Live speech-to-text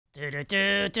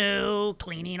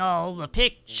Cleaning all the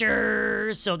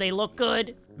pictures so they look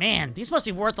good. Man, these must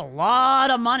be worth a lot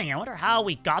of money. I wonder how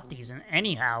we got these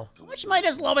anyhow. How much money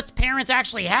does Lolbit's parents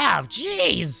actually have?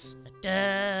 Jeez.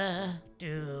 Oh.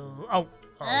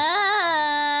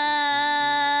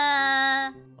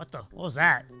 What was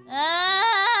that?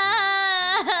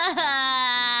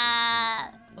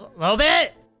 Lolbit?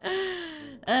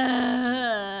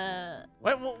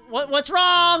 What's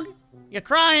wrong? You're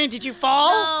crying. Did you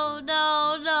fall?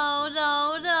 No.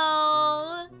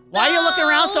 Why are you looking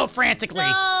around so frantically?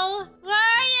 No. Where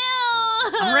are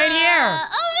you? I'm right here.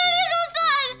 Oh, Baby's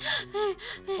outside.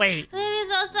 Wait.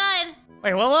 Baby's outside.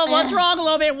 Wait, what's wrong,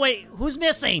 Lolbit? Wait, who's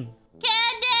missing?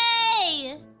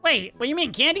 Candy! Wait, what do you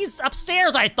mean? Candy's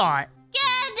upstairs, I thought.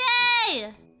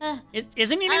 Candy!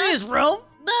 Isn't he in his room?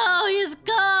 No, he's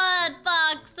gone,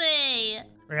 Foxy.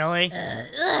 Really?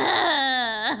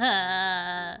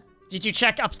 Did you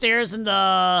check upstairs in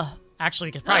the... Actually,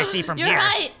 you can probably see from You're here.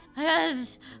 right.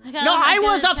 I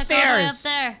was upstairs.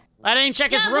 I didn't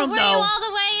check his room, were though. You all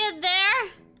the way in there?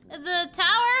 In the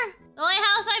tower? The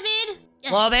lighthouse, I mean?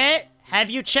 Lolbit, have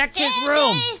you checked his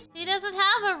room? He doesn't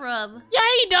have a room. Yeah,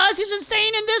 he does. He's been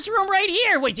staying in this room right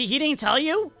here. Wait, he didn't tell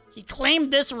you? He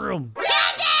claimed this room.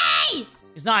 Candy!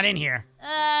 He's not in here. No.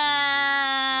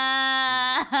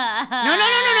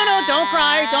 Don't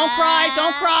cry.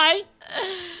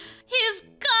 He's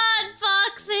gone,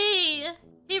 Foxy.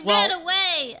 He ran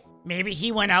away. Maybe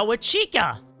he went out with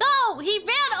Chica. No, he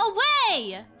ran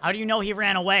away. How do you know he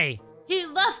ran away? He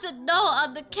left a note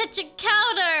on the kitchen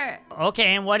counter.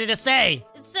 Okay, and what did it say?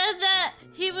 It said that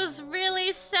he was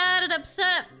really sad and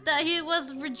upset that he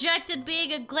was rejected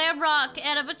being a Glamrock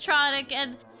animatronic,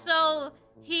 and so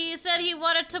he said he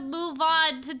wanted to move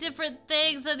on to different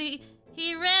things, and he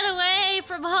ran away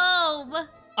from home.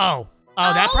 Oh,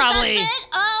 that probably... That's it?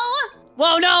 Oh?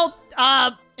 Well, no,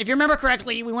 if you remember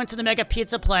correctly, we went to the Mega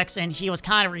Pizzaplex, and he was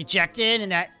kind of rejected,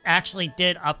 and that actually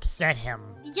did upset him.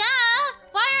 Yeah?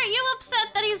 Why are you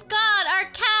upset that he's gone? Our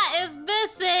cat is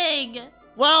missing.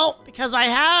 Well, because I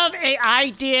have an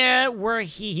idea where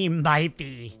he might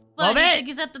be. What, you think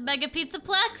he's at the Mega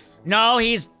Pizzaplex? No,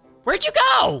 where'd you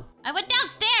go? I went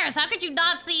downstairs. How could you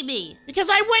not see me? Because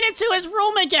I went into his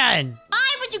room again.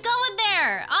 Why would you go in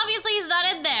there? Obviously, he's not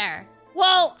in there.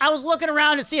 Well, I was looking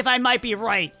around to see if I might be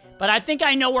right, but I think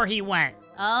I know where he went.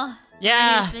 Oh?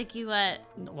 Yeah. Where do you think he went?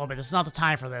 Well, but this is not the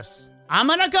time for this. I'm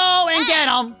gonna go and get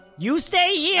him. You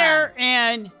stay here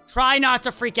and try not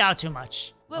to freak out too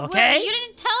much. Okay? You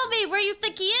didn't tell me where you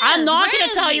think he is. I'm not gonna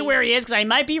tell you where he is because I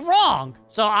might be wrong.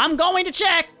 So I'm going to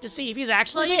check to see if he's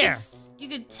actually there. You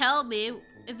could tell me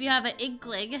if you have an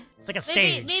inkling. It's like a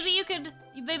stage. Maybe you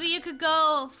could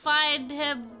go find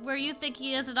him where you think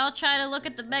he is, and I'll try to look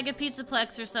at the Mega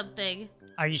Pizzaplex or something.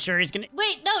 Are you sure he's gonna?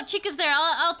 Wait, no, Chica's there.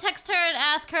 I'll text her and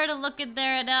ask her to look in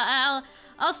there, and I'll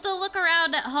still look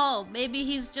around at home. Maybe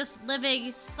he's just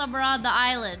living somewhere on the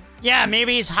island. Yeah,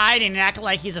 maybe he's hiding and acting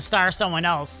like he's a star someone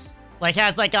else. Like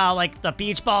has like the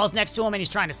beach balls next to him and he's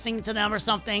trying to sing to them or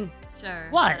something. Sure.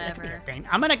 What? Whatever. That could be a thing.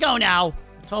 I'm gonna go now.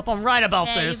 Let's hope I'm right about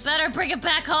this. You better bring it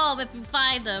back home if you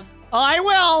find him. Oh, I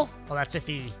will. Well, that's if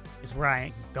he is where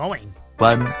I'm going.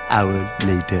 1 hour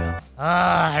later.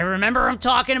 I remember him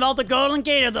talking about the Golden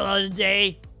Gator the other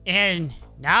day, and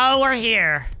now we're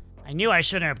here. I knew I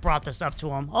shouldn't have brought this up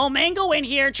to him. Oh, Mango in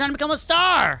here trying to become a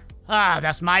star.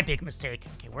 That's my big mistake.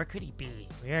 Okay, where could he be?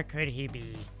 Where could he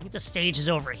be? I think the stage is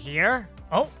over here.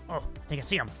 Oh, I think I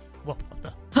see him. Whoa, what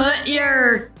the? Put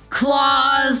your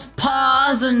claws,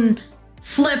 paws, and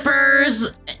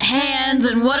flippers, hands,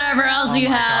 and whatever else you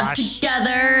have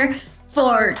together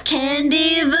for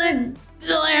Candy the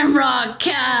Glamrock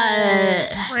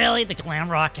cat. Really? The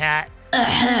Glamrock cat?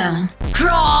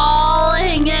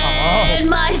 Crawling in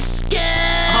my skin.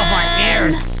 Oh, my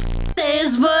ears.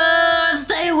 These wounds,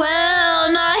 they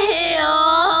will not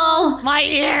heal. My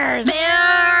ears.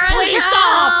 Please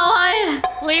stop.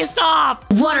 Please stop.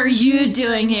 What are you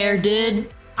doing here,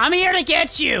 dude? I'm here to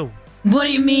get you. What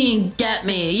do you mean, get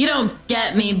me? You don't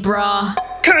get me, brah.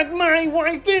 Cut my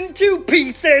wife in 2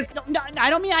 pieces! No,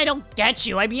 I don't mean I don't get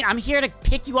you. I mean, I'm here to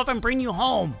pick you up and bring you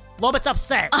home. Lolbit's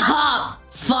upset. Aha!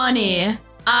 Funny.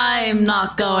 I'm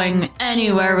not going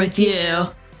anywhere with you.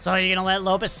 So you're gonna let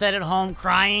Lolbit sit at home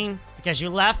crying because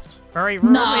you left very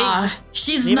rudely? Nah,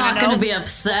 she's not gonna be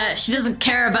upset. She doesn't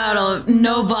care about a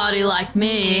nobody like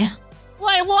me.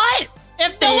 Wait, what?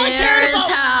 If no one cared about-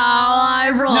 Here's how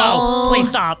I roll. No, please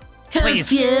stop. Please.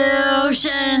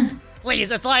 Confusion.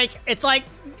 Please, it's like,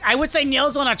 I would say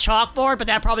nails on a chalkboard, but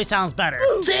that probably sounds better.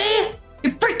 See?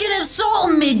 You're freaking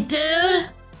insulting me, dude.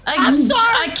 I'm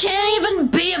sorry. I can't even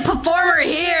be a performer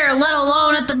here, let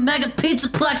alone at the Mega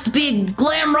Pizzaplex to be a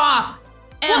Glamrock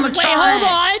animatronic. Wait, hold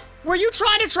on. Were you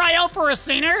trying to try out for a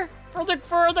singer for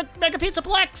the Mega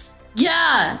Pizzaplex?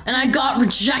 Yeah, and I got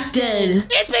rejected.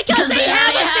 It's because they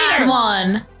have a singer. Had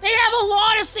one. They have a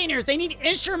lot of singers. They need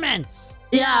instruments.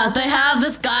 Yeah, they have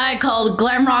this guy called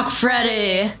Glamrock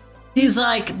Freddy. He's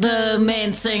like the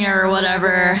main singer or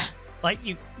whatever. But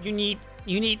you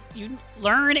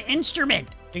learn an instrument.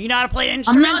 Do you know how to play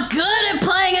instruments? I'm not good at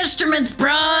playing instruments,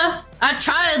 bruh. I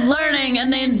tried learning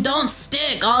and they don't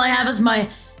stick. All I have is my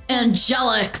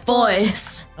angelic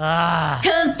voice.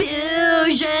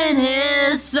 Confusion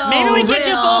is so Maybe we get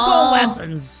you real. vocal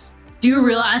lessons. Do you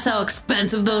realize how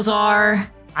expensive those are?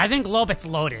 I think Lolbit's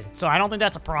loaded, so I don't think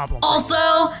that's a problem. Also,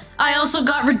 I also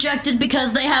got rejected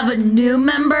because they have a new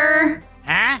member.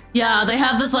 Huh? Yeah, they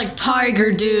have this like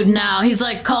tiger dude now. He's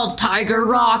like called Tiger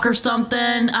Rock or something.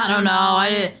 I don't know.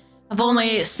 I've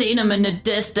only seen him in the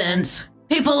distance.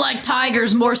 People like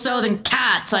tigers more so than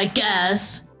cats, I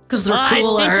guess, because they're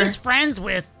cooler. I think he's friends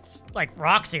with like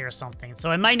Roxy or something,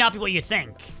 so it might not be what you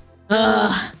think.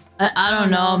 I don't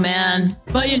know, man.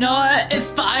 But you know what? It's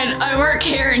fine. I work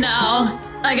here now.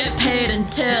 I get paid in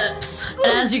tips. And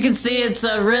as you can see, it's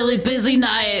a really busy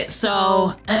night,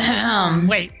 so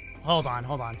Wait, hold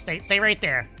on. Stay right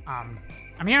there. I'm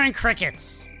hearing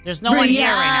crickets. There's no one here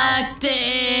right now.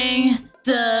 Reacting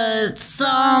to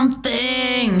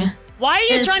something. Why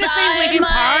are you trying to sing Linkin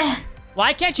Park?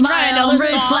 Why can't you try another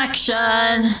song?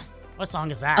 Reflection. What song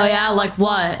is that? Oh yeah, like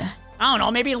what? I don't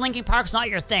know, maybe Linkin Park's not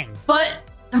your thing. But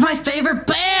they're my favorite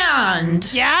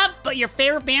band. Yeah, but your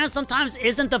favorite band sometimes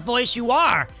isn't the voice you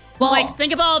are. Well, like,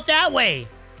 think about it that way.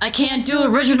 I can't do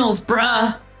originals,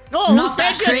 bruh. No, I'm who not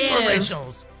said that you had to do creative.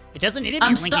 originals? It doesn't need to be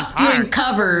I'm Linkin stuck Park. doing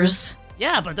covers.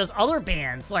 Yeah, but there's other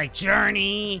bands like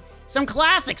Journey, some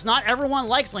classics. Not everyone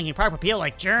likes Linkin Park, but people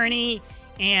like Journey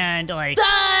and like...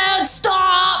 Don't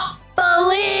stop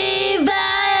believing!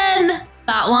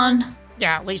 That one.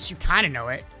 Yeah, at least you kind of know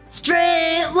it.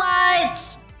 Street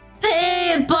lights,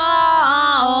 people.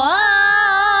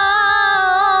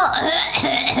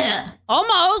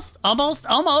 Almost.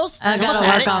 I gotta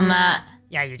work on that.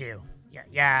 Yeah, you do.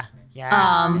 Yeah,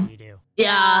 you do.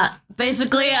 Yeah,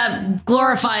 basically a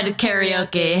glorified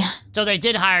karaoke. So they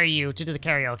did hire you to do the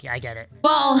karaoke, I get it.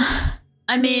 Well,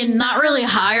 I mean, not really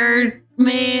hired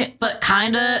me, but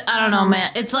kinda. I don't know,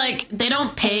 man. It's like, they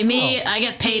don't pay me, I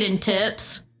get paid in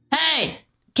tips. Hey,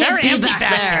 can't Very be empty back there.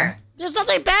 there. There's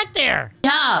nothing back there.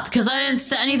 Yeah, because I didn't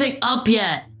set anything up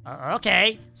yet.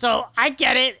 Okay, so I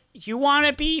get it. You want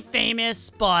to be famous,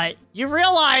 but you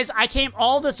realize I came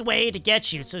all this way to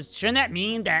get you. So shouldn't that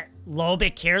mean that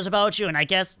Lolbit cares about you? And I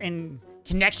guess in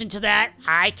connection to that,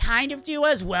 I kind of do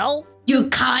as well. You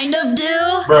kind of do?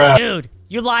 Bruh. Dude,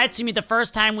 you lied to me the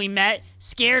first time we met,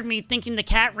 scared me thinking the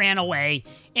cat ran away,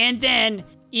 and then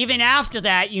even after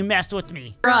that, you messed with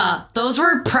me. Bruh, those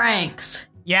were pranks.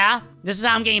 Yeah? This is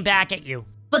how I'm getting back at you.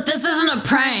 But this isn't a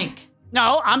prank.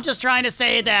 No, I'm just trying to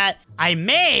say that I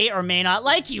may or may not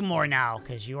like you more now,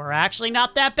 because you are actually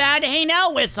not that bad to hang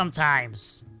out with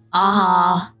sometimes.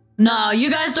 No,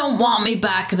 you guys don't want me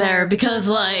back there because,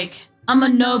 like, I'm a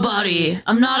nobody.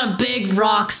 I'm not a big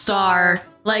rock star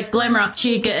like Glamrock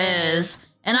Chica is.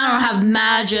 And I don't have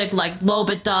magic like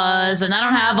Lolbit does, and I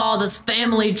don't have all this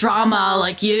family drama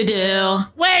like you do.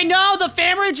 Wait, no, the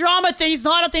family drama thing is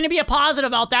not a thing to be a positive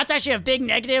about. That's actually a big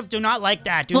negative. Do not like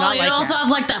that. Do not like that. Well, you also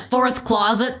have like that fourth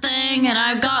closet thing, and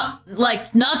I've got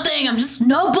like nothing. I'm just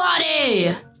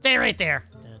nobody. Stay right there.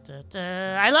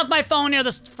 I left my phone near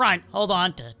the front. Hold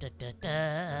on.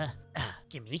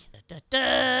 Give me.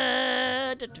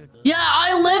 Yeah,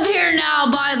 I live here now,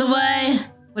 by the way.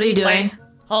 What are you doing? Wait,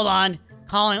 hold on.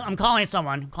 I'm calling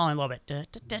someone. I'm calling Lolbit. Okay.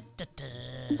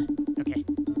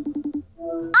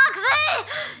 Foxy!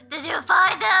 Did you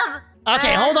find him?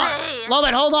 Okay, hold on. Where is he?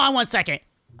 Lolbit, hold on one second.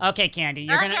 Okay, Candy,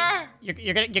 you're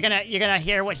Okay. gonna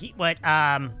hear what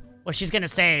she's gonna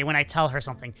say when I tell her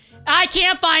something. I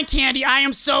can't find Candy. I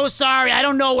am so sorry. I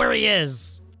don't know where he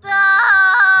is. No!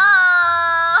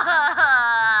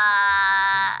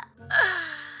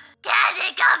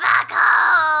 Candy, come back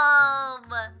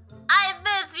home! I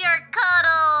miss your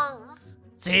cuddles!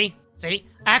 See?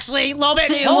 Actually, Lolbit,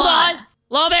 See hold what? on.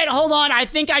 Lolbit, hold on. I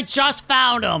think I just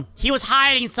found him. He was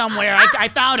hiding somewhere. I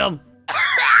found him.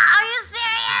 Are you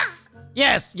serious?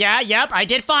 Yes, yep, I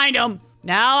did find him.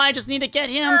 Now I just need to get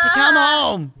him to come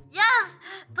home. Yes,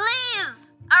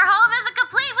 please! Our home isn't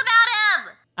complete without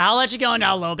him! I'll let you go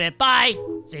now, Lolbit. Bye.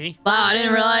 See? Wow, I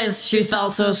didn't realize she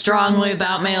felt so strongly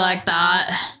about me like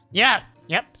that. Yeah,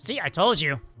 yep. See, I told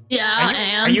you.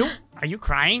 Yeah, Are you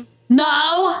crying?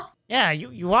 No! Yeah,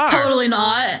 you are. Totally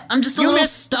not. I'm just a little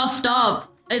stuffed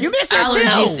up. It's You miss her allergy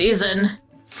too. season.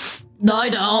 No, I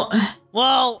don't.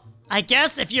 Well, I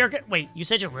guess if you're... Wait, you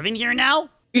said you're living here now?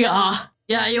 Yeah.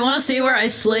 Yeah, you want to see where I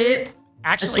sleep?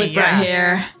 Actually, I sleep yeah. right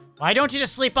here. Why don't you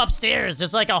just sleep upstairs?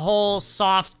 There's like a whole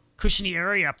soft, cushiony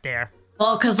area up there.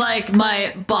 Well, because, like,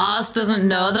 my boss doesn't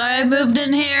know that I moved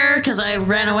in here because I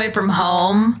ran away from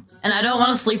home. And I don't want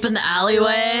to sleep in the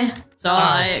alleyway. So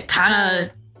I kind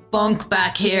of bunk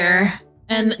back here.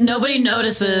 And nobody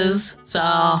notices,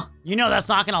 so... You know that's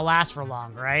not gonna last for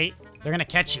long, right? They're gonna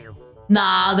catch you.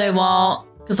 Nah, they won't.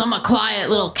 Because I'm a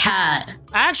quiet little cat.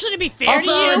 Actually, to be fair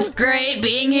Also, to you... it's great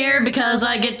being here because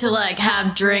I get to, like,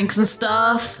 have drinks and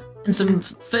stuff. And some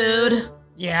food.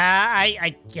 Yeah,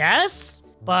 I guess?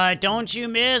 But don't you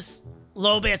miss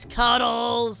Lolbit's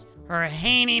cuddles, her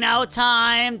hanging out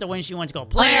time, the when she went to go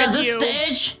play with this you?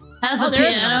 stage has a there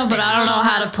is piano, another but I don't stage. know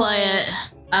how to play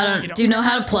it. Do you know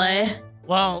how to play?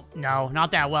 Well, no, not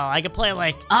that well. I could play,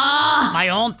 like, Ah! my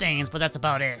own things, but that's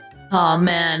about it. Oh,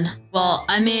 man. Well,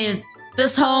 I mean,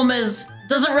 this home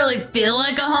doesn't really feel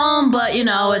like a home, but, you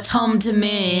know, it's home to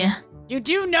me. You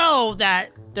do know that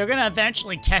they're gonna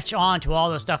eventually catch on to all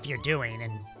the stuff you're doing,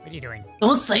 and what are you doing?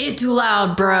 Don't say it too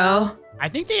loud, bro. I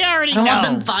think they already I don't know. want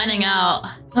them finding out.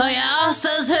 Oh, yeah?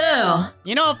 Says who?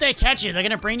 You know, if they catch you, they're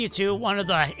gonna bring you to one of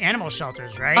the animal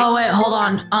shelters, right? Oh, wait, hold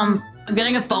on. I'm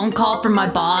getting a phone call from my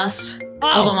boss. Oh.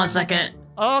 Hold on 1 second.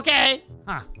 Okay.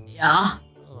 Huh. Yeah?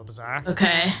 That's a little bizarre.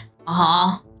 Okay.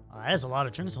 Uh-huh. Oh, that is a lot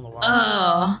of drinks on the wall.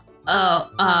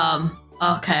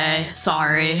 Okay,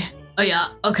 sorry. Oh, yeah,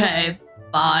 okay,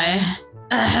 bye.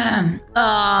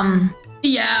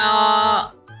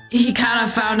 Yeah, he kind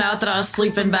of found out that I was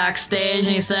sleeping backstage,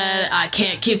 and he said, I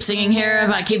can't keep singing here if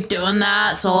I keep doing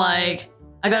that, so, like,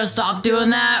 I gotta stop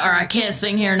doing that, or I can't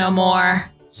sing here no more.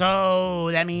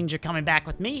 So, that means you're coming back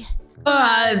with me?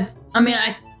 I mean,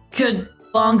 I could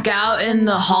bunk out in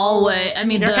the hallway,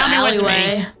 You're the coming with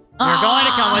alleyway. me. You're going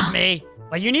to come with me.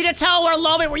 But you need to tell her,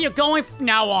 Lolbit, where you're going from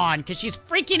now on, because she's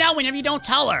freaking out whenever you don't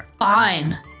tell her.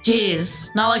 Fine.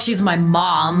 Jeez, not like she's my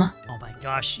mom. Oh my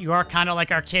gosh, you are kind of like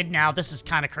our kid now. This is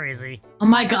kind of crazy. Oh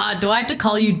my god, do I have to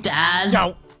call you dad?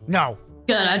 No.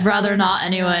 Good, I'd rather not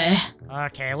anyway.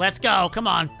 Okay, let's go. Come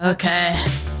on. Okay.